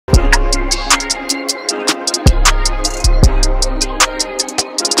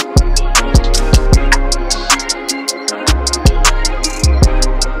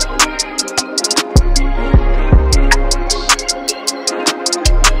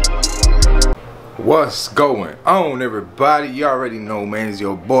What's going on, everybody? You already know, man. It's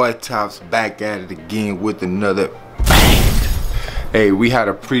your boy Topz back at it again with another bang. Hey, we had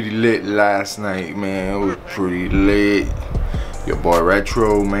a pretty lit last night, man. It was pretty lit. Your boy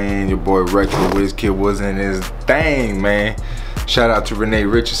Retro, man. Your boy Retro with his kid was in his thing, man. Shout out to Renee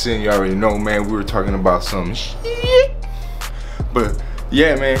Richardson. You already know, man. We were talking about some shit. But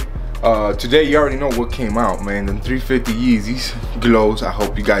yeah, man. Today you already know what came out, man. Them 350 Yeezys glows. I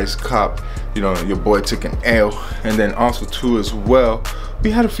hope you guys cop. You know, your boy took an L. And then also too as well,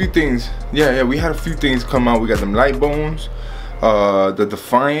 we had a few things. Yeah, we had a few things come out. We got them light bones, the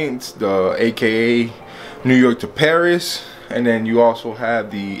Defiance, the AKA New York to Paris, and then you also have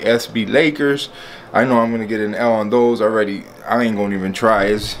the SB Lakers. I know I'm gonna get an L on those already. I ain't gonna even try.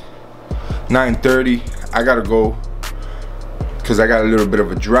 It's 9:30. I gotta go because I got a little bit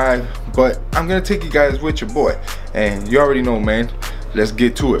of a drive, but I'm gonna take you guys with your boy, and you already know, man. Let's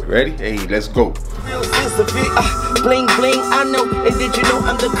get to it. Ready? Hey, let's go. Bling bling, I know. And did you know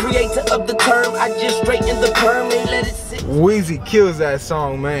I'm the creator of the term? I just straighten the perm and let it sit. Weezy kills that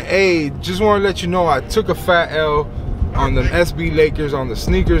song, man. Hey, just want to let you know I took a fat L on the SB Lakers on the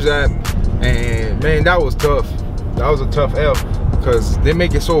sneakers app, and man, that was tough. That was a tough L because they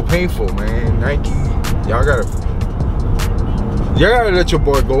make it so painful, man. Nike, y'all gotta let your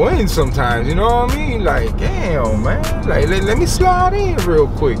boy go in sometimes, you know what I mean? Like, damn, man. Like, let me slide in real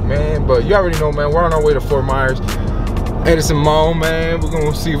quick, man. But you already know, man, we're on our way to Fort Myers. Edison Mall, man. We're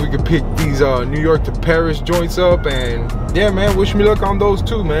gonna see if we can pick these New York to Paris joints up. And yeah, man, wish me luck on those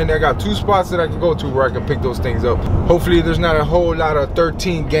too, man. I got 2 spots that I can go to where I can pick those things up. Hopefully there's not a whole lot of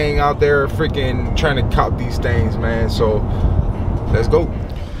 13 gang out there freaking trying to cop these things, man. So let's go. All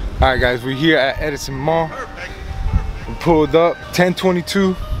right, guys, we're here at Edison Mall. Pulled up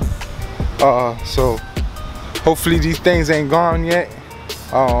 10:22, so hopefully these things ain't gone yet,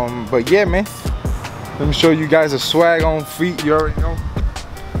 but yeah, man, let me show you guys a swag on feet. You already know,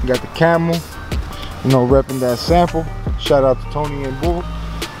 you got the camel, you know, repping that sample. Shout out to Tony and Bull.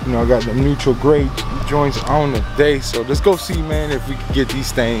 You know, I got the neutral grade joints on the day, so let's go see, man, if we can get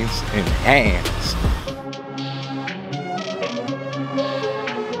these things in hands.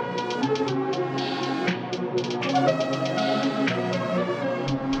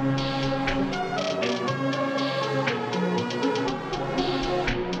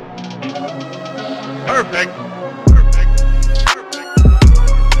 Perfect.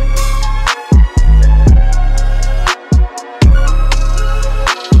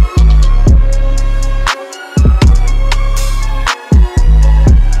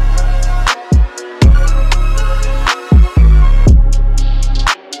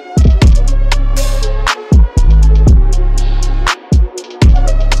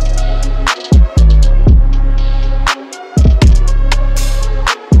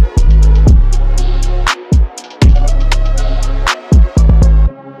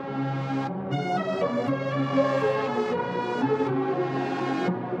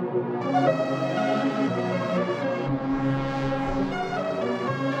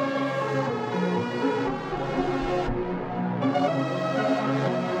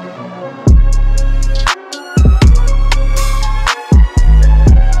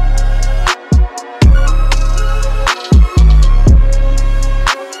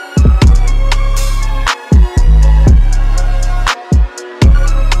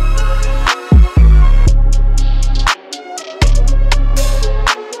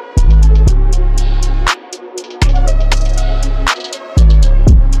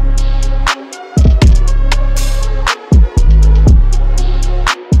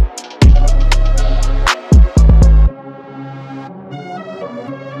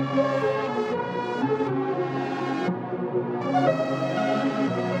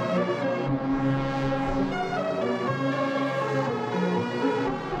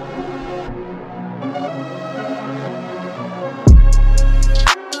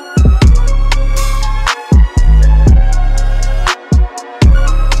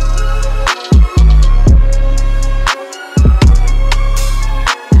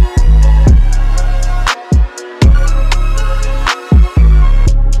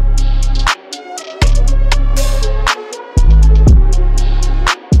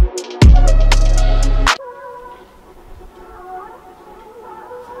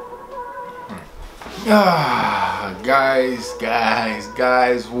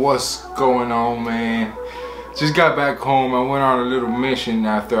 Guys, what's going on, man? Just got back home. I went on a little mission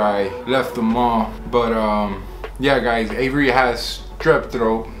after I left the mall, but yeah, guys, Avery has strep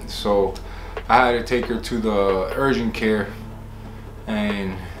throat, so I had to take her to the urgent care,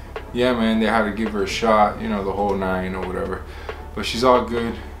 and yeah, man, they had to give her a shot, you know, the whole 9 or whatever, but she's all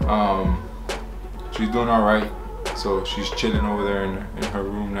good. she's doing all right. So she's chilling over there in her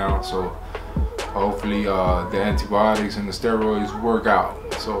room now. So hopefully the antibiotics and the steroids work out.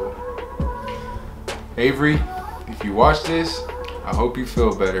 So Avery, if you watch this, I hope you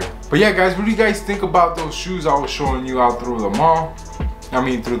feel better. But yeah, guys, what do you guys think about those shoes I was showing you out through the mall? I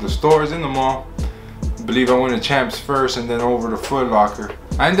mean, through the stores in the mall. I believe I went to Champs first and then over to Foot Locker.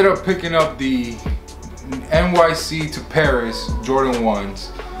 I ended up picking up the NYC to Paris Jordan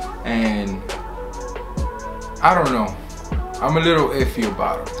 1s, and I don't know, I'm a little iffy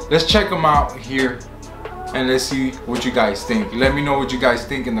about them. Let's check them out here and let's see what you guys think. Let me know what you guys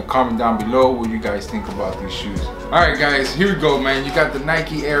think in the comment down below, what you guys think about these shoes. Alright guys, here we go, man. You got the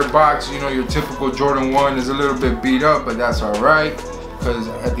Nike Air box. You know, your typical Jordan 1 is a little bit beat up, but that's alright, because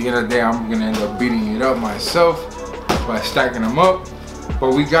at the end of the day I'm gonna end up beating it up myself by stacking them up.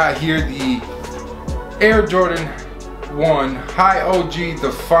 But we got here the Air Jordan 1 High OG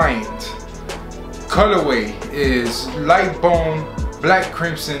Defiant. Colorway is light bone black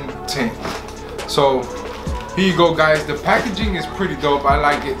crimson tint. So here you go, guys. The packaging is pretty dope. I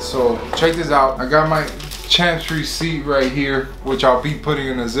like it. So check this out. I got my Champs receipt right here, which I'll be putting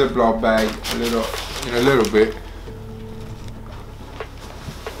in a Ziploc bag in a little bit.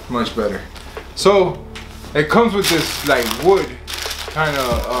 Much better. So it comes with this like wood kind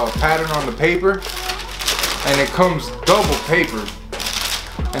of pattern on the paper, and it comes double papered.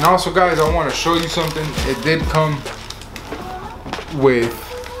 And also, guys, I want to show you something. It did come with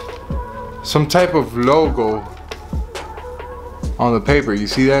some type of logo on the paper. You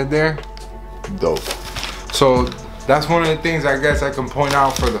see that there? Dope. So that's one of the things I guess I can point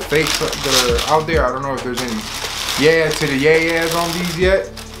out for the fakes that are out there. I don't know if there's any yeah to the yeah-yeahs on these yet,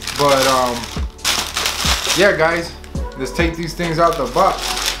 but yeah, guys, let's take these things out the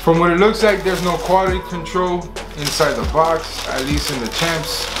box. From what it looks like, there's no quality control inside the box, at least in the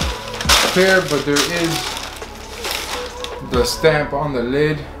Champs pair, but there is the stamp on the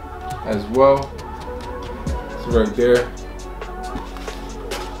lid as well. It's right there.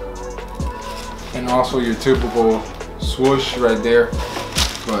 And also your typical swoosh right there.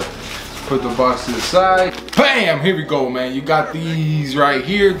 But put the box to the side. Bam! Here we go, man. You got these right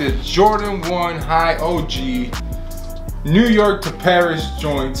here, the Jordan 1 High OG New York to Paris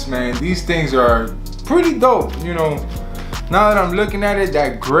joints, man. These things are pretty dope. You know, now that I'm looking at it,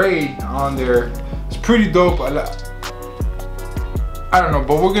 that gray on there, it's pretty dope. I don't know,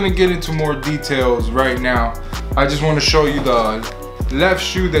 but we're gonna get into more details right now. I just want to show you the left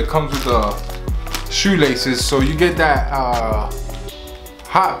shoe that comes with the shoelaces. So you get that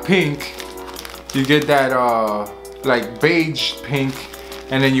hot pink, you get that like beige pink,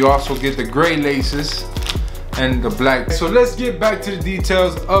 and then you also get the gray laces and the black. So let's get back to the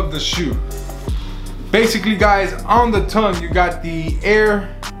details of the shoe. Basically, guys, on the tongue you got the Air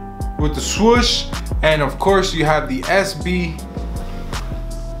with the swoosh, and of course you have the SB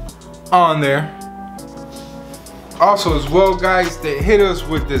on there. Also as well, guys, they hit us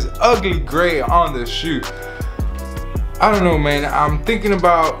with this ugly gray on the shoe. I don't know, man. I'm thinking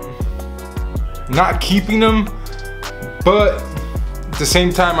about not keeping them, but at the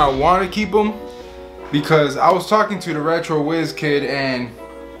same time I want to keep them, because I was talking to the Retro Wiz kid and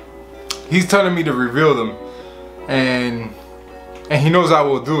he's telling me to reveal them, and he knows I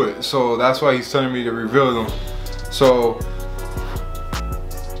will do it, so that's why he's telling me to reveal them. So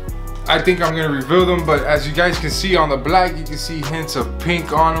I think I'm gonna reveal them, but as you guys can see on the black, you can see hints of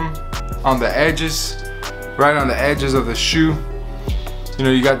pink on them, on the edges, right on the edges of the shoe. You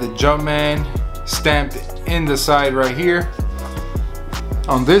know, you got the Jumpman stamped in the side right here.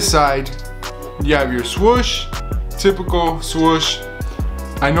 On this side, you have your swoosh, typical swoosh.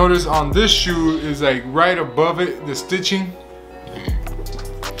 I noticed on this shoe is like right above it, the stitching.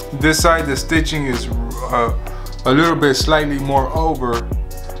 This side, the stitching is a little bit slightly more over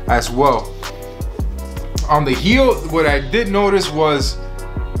as well. On the heel, what I did notice was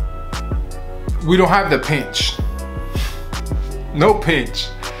we don't have the pinch. No pinch.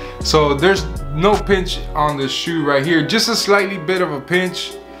 So there's no pinch on the shoe right here. Just a slightly bit of a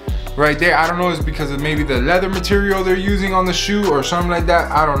pinch right there. I don't know, it's because of maybe the leather material they're using on the shoe or something like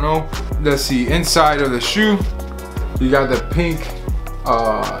that. I don't know. Let's see, inside of the shoe, you got the pink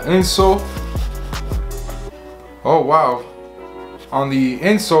insole. Oh wow. On the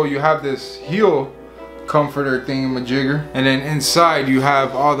insole, you have this heel comforter thingamajigger, and then inside you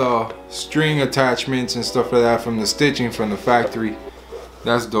have all the string attachments and stuff like that from the stitching from the factory.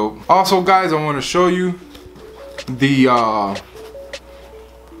 That's dope. Also, guys, I want to show you the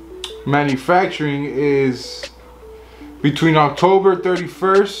manufacturing is between October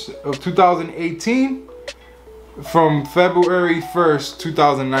 31st of 2018 from February 1st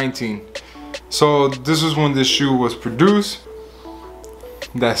 2019. So this is when this shoe was produced.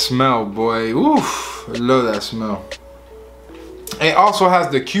 That smell, boy, oof, I love that smell. It also has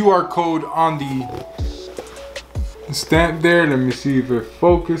the QR code on the stamp there. Let me see if it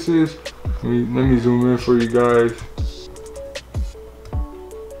focuses. Let me zoom in for you guys.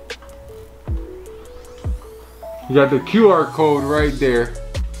 You got the QR code right there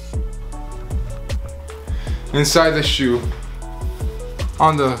inside the shoe.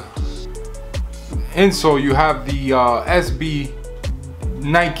 On the insole you have the SB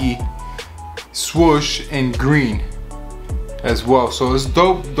Nike swoosh in green as well. So it's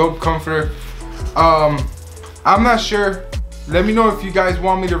dope comforter. I'm not sure. Let me know if you guys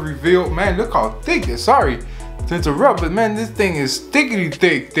want me to reveal. Man, look how thick it is. Sorry to interrupt, but man, this thing is thickety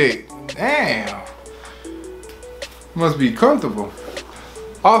thick. Damn. Must be comfortable.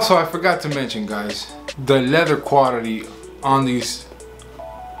 Also, I forgot to mention, guys, the leather quality on these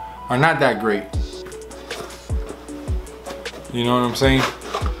are not that great. You know what I'm saying?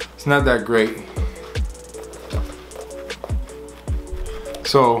 It's not that great.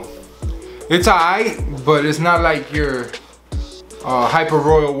 So it's alright, but it's not like your Hyper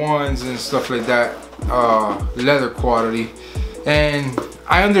Royal ones and stuff like that, leather quality. And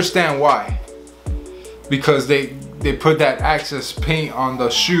I understand why, because they put that access paint on the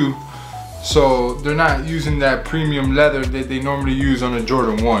shoe, so they're not using that premium leather that they normally use on a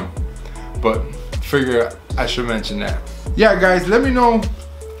Jordan 1. But figure I should mention that. Yeah, guys, let me know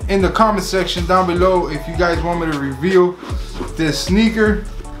in the comment section down below if you guys want me to reveal this sneaker.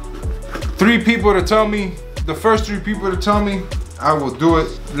 3 people to tell me, the first 3 people to tell me, I will do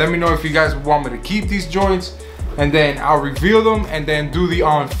it. Let me know if you guys want me to keep these joints, and then I'll reveal them and then do the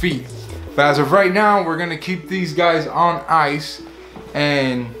on feet. But as of right now, we're gonna keep these guys on ice.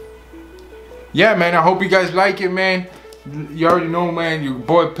 And yeah, man, I hope you guys like it, man. You already know, man, your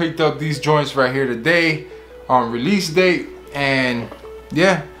boy picked up these joints right here today on release date. And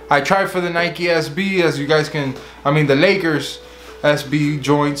yeah, I tried for the Nike SB, as you guys can, I mean the Lakers SB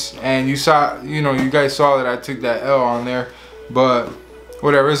joints, and you saw, you know, you guys saw that I took that L on there. But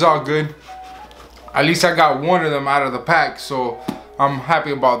whatever, it's all good. At least I got one of them out of the pack, so I'm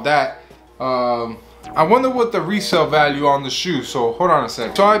happy about that. I wonder what the resale value on the shoe. So hold on a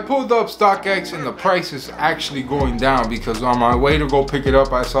second. So I pulled up StockX and the price is actually going down, because on my way to go pick it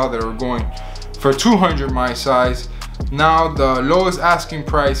up I saw that they were going for 200 my size. Now the lowest asking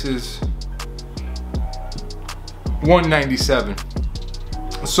price is 197.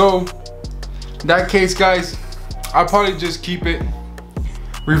 So in that case, guys, I'll probably just keep it,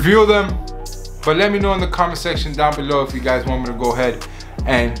 reveal them, but let me know in the comment section down below if you guys want me to go ahead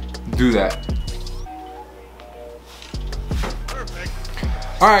and do that.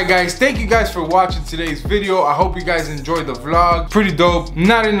 Alright guys, thank you guys for watching today's video. I hope you guys enjoyed the vlog. Pretty dope.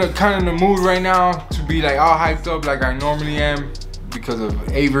 Not in the kind of the mood right now to be like all hyped up like I normally am because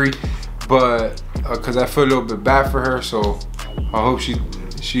of Avery, but because I feel a little bit bad for her, so I hope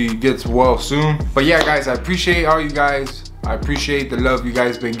she gets well soon. But yeah guys, I appreciate all you guys. I appreciate the love you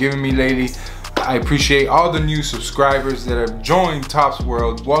guys been giving me lately. I appreciate all the new subscribers that have joined Topz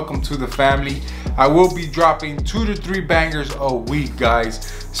World. Welcome to the family. I will be dropping 2 to 3 bangers a week, guys.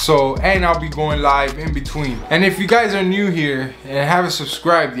 So, and I'll be going live in between. And if you guys are new here and haven't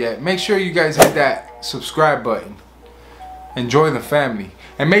subscribed yet, make sure you guys hit that subscribe button and join the family.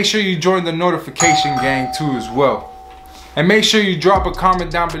 And make sure you join the notification gang too as well. And make sure you drop a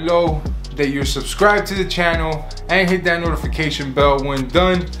comment down below that you're subscribed to the channel and hit that notification bell when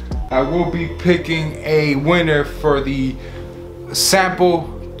done. I will be picking a winner for the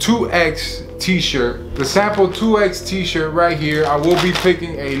sample 2X t-shirt. The sample 2X t-shirt right here. I will be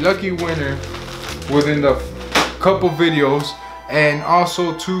picking a lucky winner within the couple videos. And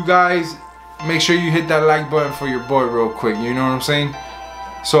also too guys, make sure you hit that like button for your boy real quick, you know what I'm saying?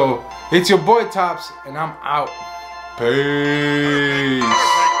 So it's your boy Topz and I'm out.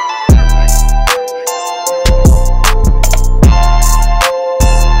 Peace.